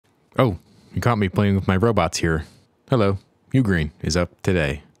Oh, you caught me playing with my robots here. Hello, Ugreen is up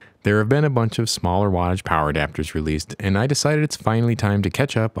today. There have been a bunch of smaller wattage power adapters released, and I decided it's finally time to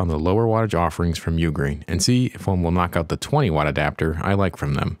catch up on the lower wattage offerings from Ugreen and see if one will knock out the 20 watt adapter I like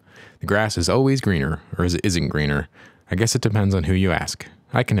from them. The grass is always greener, or it isn't greener. I guess it depends on who you ask.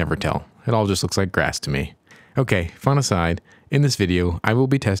 I can never tell. It all just looks like grass to me. Okay, fun aside, in this video, I will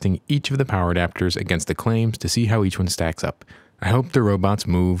be testing each of the power adapters against the claims to see how each one stacks up. I hope the robots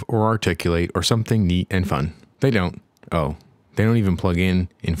move or articulate or something neat and fun. They don't. Oh, they don't even plug in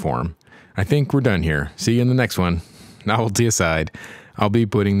form. I think we're done here. See you in the next one. Novelty aside, I'll be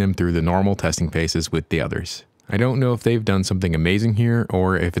putting them through the normal testing paces with the others. I don't know if they've done something amazing here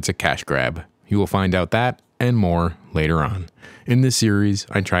or if it's a cash grab. You will find out that and more later on. In this series,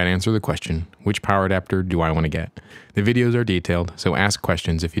 I try to answer the question, which power adapter do I want to get? The videos are detailed, so ask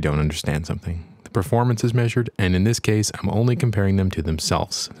questions if you don't understand something. The performance is measured, and in this case, I'm only comparing them to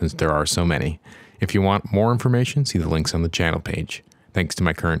themselves, since there are so many. If you want more information, see the links on the channel page. Thanks to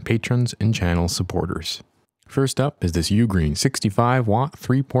my current patrons and channel supporters. First up is this Ugreen 65 watt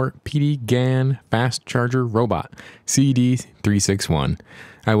 3-port PD GAN fast charger robot, CD361.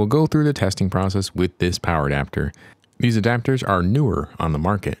 I will go through the testing process with this power adapter. These adapters are newer on the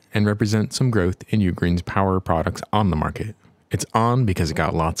market and represent some growth in Ugreen's power products on the market. It's on because it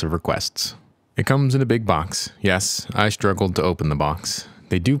got lots of requests. It comes in a big box. Yes, I struggled to open the box.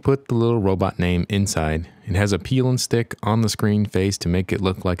 They do put the little robot name inside. It has a peel and stick on the screen face to make it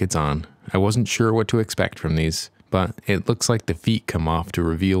look like it's on. I wasn't sure what to expect from these, but it looks like the feet come off to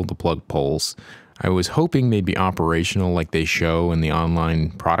reveal the plug poles. I was hoping they'd be operational like they show in the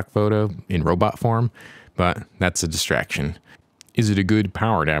online product photo in robot form, but that's a distraction. Is it a good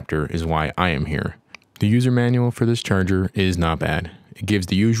power adapter is why I am here. The user manual for this charger is not bad. It gives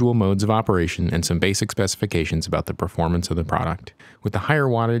the usual modes of operation and some basic specifications about the performance of the product. With the higher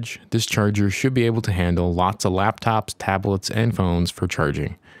wattage, this charger should be able to handle lots of laptops, tablets, and phones for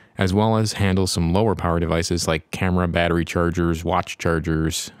charging, as well as handle some lower power devices like camera battery chargers, watch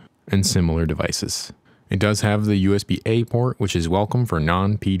chargers, and similar devices. It does have the USB-A port, which is welcome for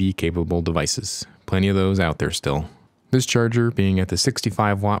non-PD capable devices. Plenty of those out there still. This charger, being at the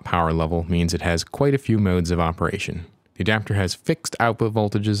 65 watt power level, means it has quite a few modes of operation. The adapter has fixed output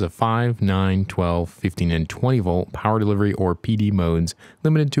voltages of 5, 9, 12, 15, and 20 volt power delivery or PD modes,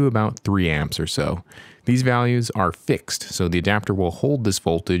 limited to about 3 amps or so. These values are fixed, so the adapter will hold this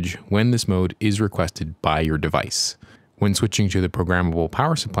voltage when this mode is requested by your device. When switching to the programmable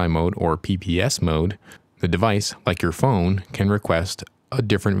power supply mode or PPS mode, the device, like your phone, can request a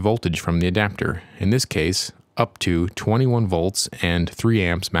different voltage from the adapter. In this case, up to 21 volts and 3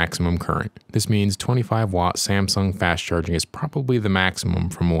 amps maximum current. This means 25 watt Samsung fast charging is probably the maximum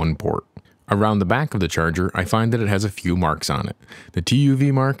from one port. Around the back of the charger, I find that it has a few marks on it. The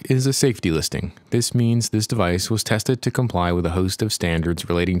TUV mark is a safety listing. This means this device was tested to comply with a host of standards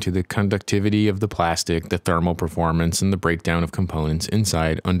relating to the conductivity of the plastic, the thermal performance, and the breakdown of components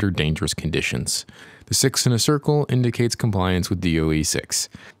inside under dangerous conditions. The 6 in a circle indicates compliance with DOE 6.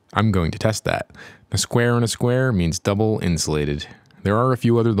 I'm going to test that. A square on a square means double insulated. There are a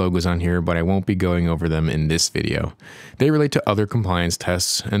few other logos on here, but I won't be going over them in this video. They relate to other compliance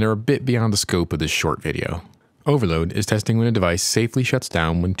tests and are a bit beyond the scope of this short video. Overload is testing when a device safely shuts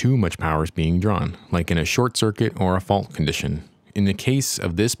down when too much power is being drawn, like in a short circuit or a fault condition. In the case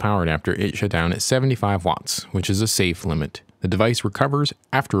of this power adapter, it shut down at 75 watts, which is a safe limit. The device recovers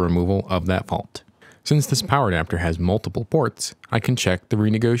after removal of that fault. Since this power adapter has multiple ports, I can check the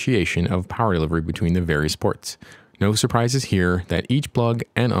renegotiation of power delivery between the various ports. No surprises here that each plug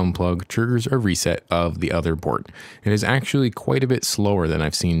and unplug triggers a reset of the other port. It is actually quite a bit slower than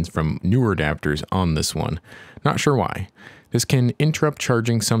I've seen from newer adapters on this one. Not sure why. This can interrupt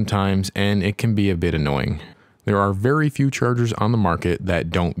charging sometimes, and it can be a bit annoying. There are very few chargers on the market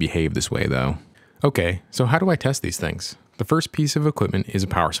that don't behave this way though. Okay, so how do I test these things? The first piece of equipment is a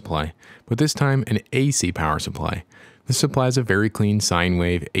power supply, but this time an AC power supply. This supplies a very clean sine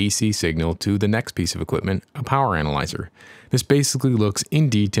wave AC signal to the next piece of equipment, a power analyzer. This basically looks in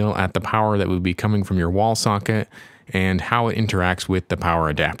detail at the power that would be coming from your wall socket and how it interacts with the power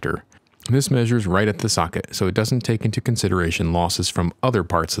adapter. This measures right at the socket, so it doesn't take into consideration losses from other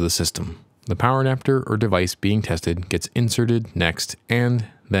parts of the system. The power adapter or device being tested gets inserted next, and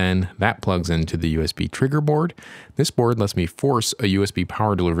then that plugs into the USB trigger board. This board lets me force a USB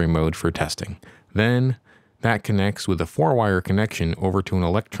power delivery mode for testing. Then that connects with a 4-wire connection over to an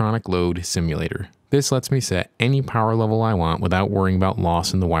electronic load simulator. This lets me set any power level I want without worrying about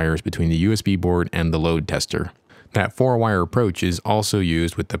loss in the wires between the USB board and the load tester. That 4-wire approach is also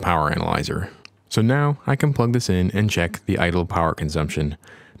used with the power analyzer. So now I can plug this in and check the idle power consumption.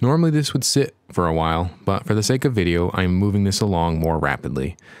 Normally this would sit for a while, but for the sake of video, I'm moving this along more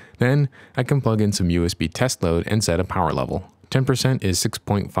rapidly. Then I can plug in some USB test load and set a power level. 10% is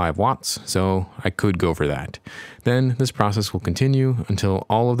 6.5 watts, so I could go for that. Then this process will continue until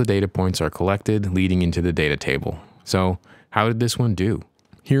all of the data points are collected, leading into the data table. So how did this one do?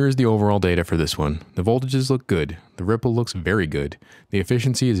 Here is the overall data for this one. The voltages look good, the ripple looks very good, the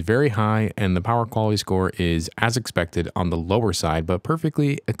efficiency is very high, and the power quality score is as expected on the lower side, but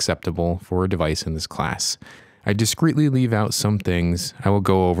perfectly acceptable for a device in this class. I discreetly leave out some things I will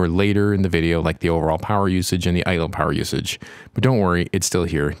go over later in the video, like the overall power usage and the idle power usage. But don't worry, it's still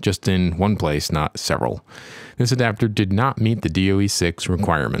here, just in one place, not several. This adapter did not meet the DOE 6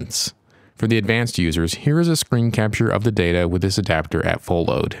 requirements. For the advanced users, here is a screen capture of the data with this adapter at full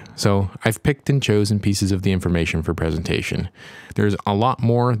load. So I've picked and chosen pieces of the information for presentation. There's a lot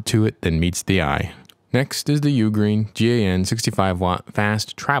more to it than meets the eye. Next is the Ugreen GAN 65 watt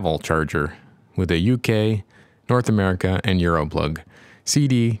fast travel charger with a UK, North America, and Euro plug,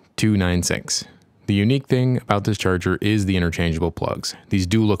 CD296. The unique thing about this charger is the interchangeable plugs. These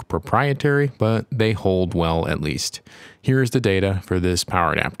do look proprietary, but they hold well at least. Here is the data for this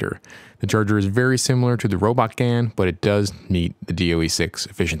power adapter. The charger is very similar to the robot GAN, but it does meet the DOE 6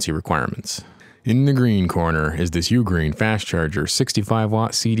 efficiency requirements. In the green corner is this Ugreen fast charger 65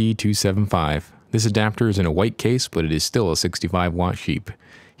 watt CD275. This adapter is in a white case, but it is still a 65 watt sheep.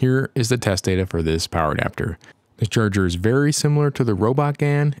 Here is the test data for this power adapter. This charger is very similar to the robot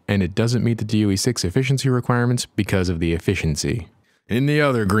GAN, and it doesn't meet the DOE 6 efficiency requirements because of the efficiency. In the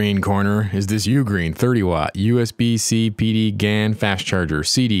other green corner is this Ugreen 30 watt USB-C PD GAN fast charger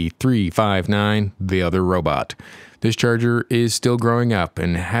CD359, the other robot. This charger is still growing up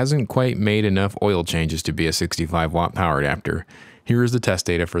and hasn't quite made enough oil changes to be a 65 watt power adapter. Here is the test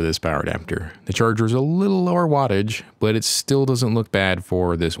data for this power adapter. The charger is a little lower wattage, but it still doesn't look bad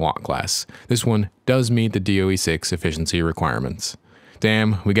for this watt class. This one does meet the DOE 6 efficiency requirements.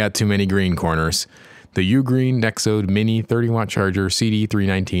 Damn, we got too many green corners. The Ugreen Nexode Mini 30 watt charger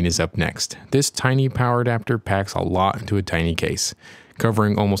CD319 is up next. This tiny power adapter packs a lot into a tiny case,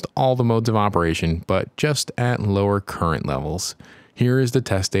 covering almost all the modes of operation, but just at lower current levels. Here is the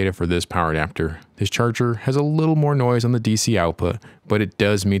test data for this power adapter. This charger has a little more noise on the DC output, but it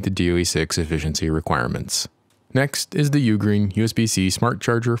does meet the DOE 6 efficiency requirements. Next is the Ugreen USB-C Smart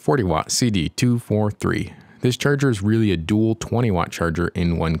Charger 40 watt CD243. This charger is really a dual 20 watt charger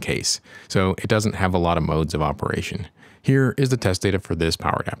in one case, so it doesn't have a lot of modes of operation. Here is the test data for this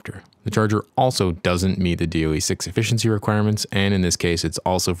power adapter. The charger also doesn't meet the DOE 6 efficiency requirements, and in this case it's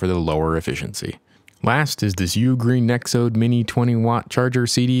also for the lower efficiency. Last is this Ugreen Nexode Mini 20 watt charger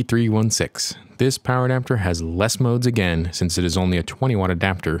CD316. This power adapter has less modes again since it is only a 20 watt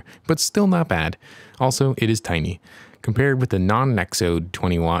adapter, but still not bad. Also, it is tiny. Compared with the non-Nexode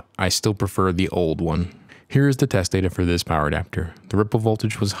 20 watt, I still prefer the old one. Here is the test data for this power adapter. The ripple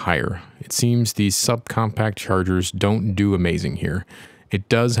voltage was higher. It seems these subcompact chargers don't do amazing here. It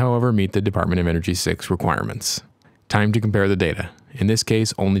does, however, meet the Department of Energy 6 requirements. Time to compare the data, in this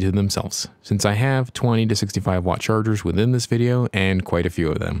case only to themselves, since I have 20 to 65 watt chargers within this video and quite a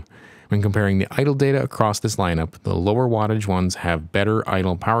few of them. When comparing the idle data across this lineup, the lower wattage ones have better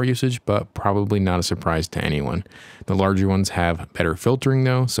idle power usage, but probably not a surprise to anyone. The larger ones have better filtering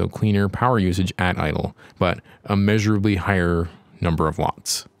though, so cleaner power usage at idle, but a measurably higher number of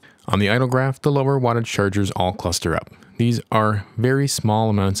watts. On the idle graph, the lower wattage chargers all cluster up. These are very small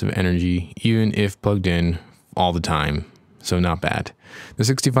amounts of energy, even if plugged in all the time, so not bad. The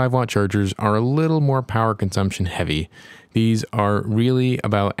 65 watt chargers are a little more power consumption heavy. These are really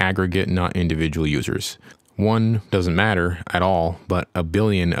about aggregate, not individual users. One doesn't matter at all, but a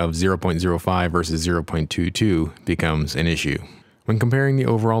billion of 0.05 versus 0.22 becomes an issue. When comparing the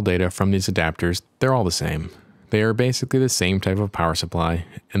overall data from these adapters, they're all the same. They are basically the same type of power supply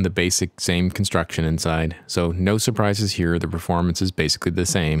and the basic same construction inside, so no surprises here. The performance is basically the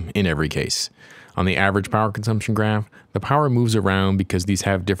same in every case. On the average power consumption graph, the power moves around because these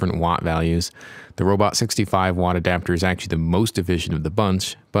have different watt values. The Robot 65 watt adapter is actually the most efficient of the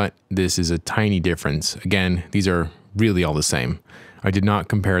bunch, but this is a tiny difference. Again, these are really all the same. I did not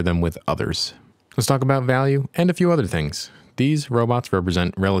compare them with others. Let's talk about value and a few other things. These robots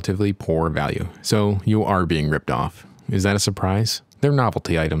represent relatively poor value, so you are being ripped off. Is that a surprise? They're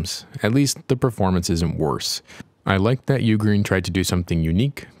novelty items. At least the performance isn't worse. I like that Ugreen tried to do something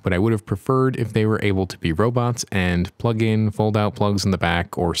unique, but I would have preferred if they were able to be robots and plug in fold-out plugs in the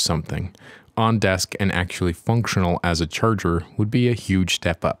back or something. On desk and actually functional as a charger would be a huge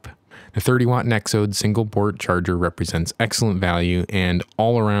step up. The 30-watt Nexode single-port charger represents excellent value and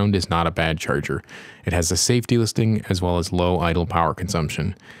all around is not a bad charger. It has a safety listing as well as low idle power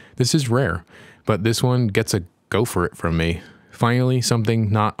consumption. This is rare, but this one gets a go for it from me. Finally, something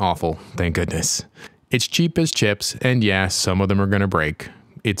not awful, thank goodness. It's cheap as chips, and yeah, some of them are going to break.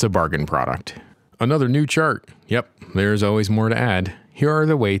 It's a bargain product. Another new chart. Yep, there's always more to add. Here are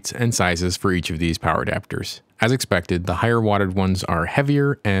the weights and sizes for each of these power adapters. As expected, the higher watted ones are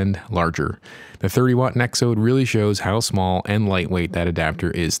heavier and larger. The 30-watt Nexode really shows how small and lightweight that adapter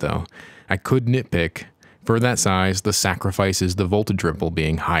is though. I could nitpick. For that size, the sacrifice is the voltage ripple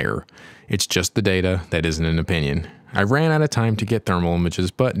being higher. It's just the data, that isn't an opinion. I ran out of time to get thermal images,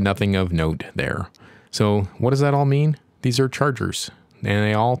 but nothing of note there. So what does that all mean? These are chargers, and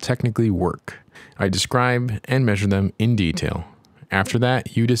they all technically work. I describe and measure them in detail. After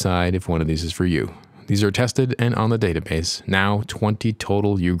that, you decide if one of these is for you. These are tested and on the database, now 20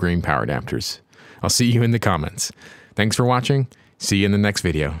 total Ugreen power adapters. I'll see you in the comments. Thanks for watching. See you in the next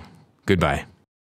video. Goodbye.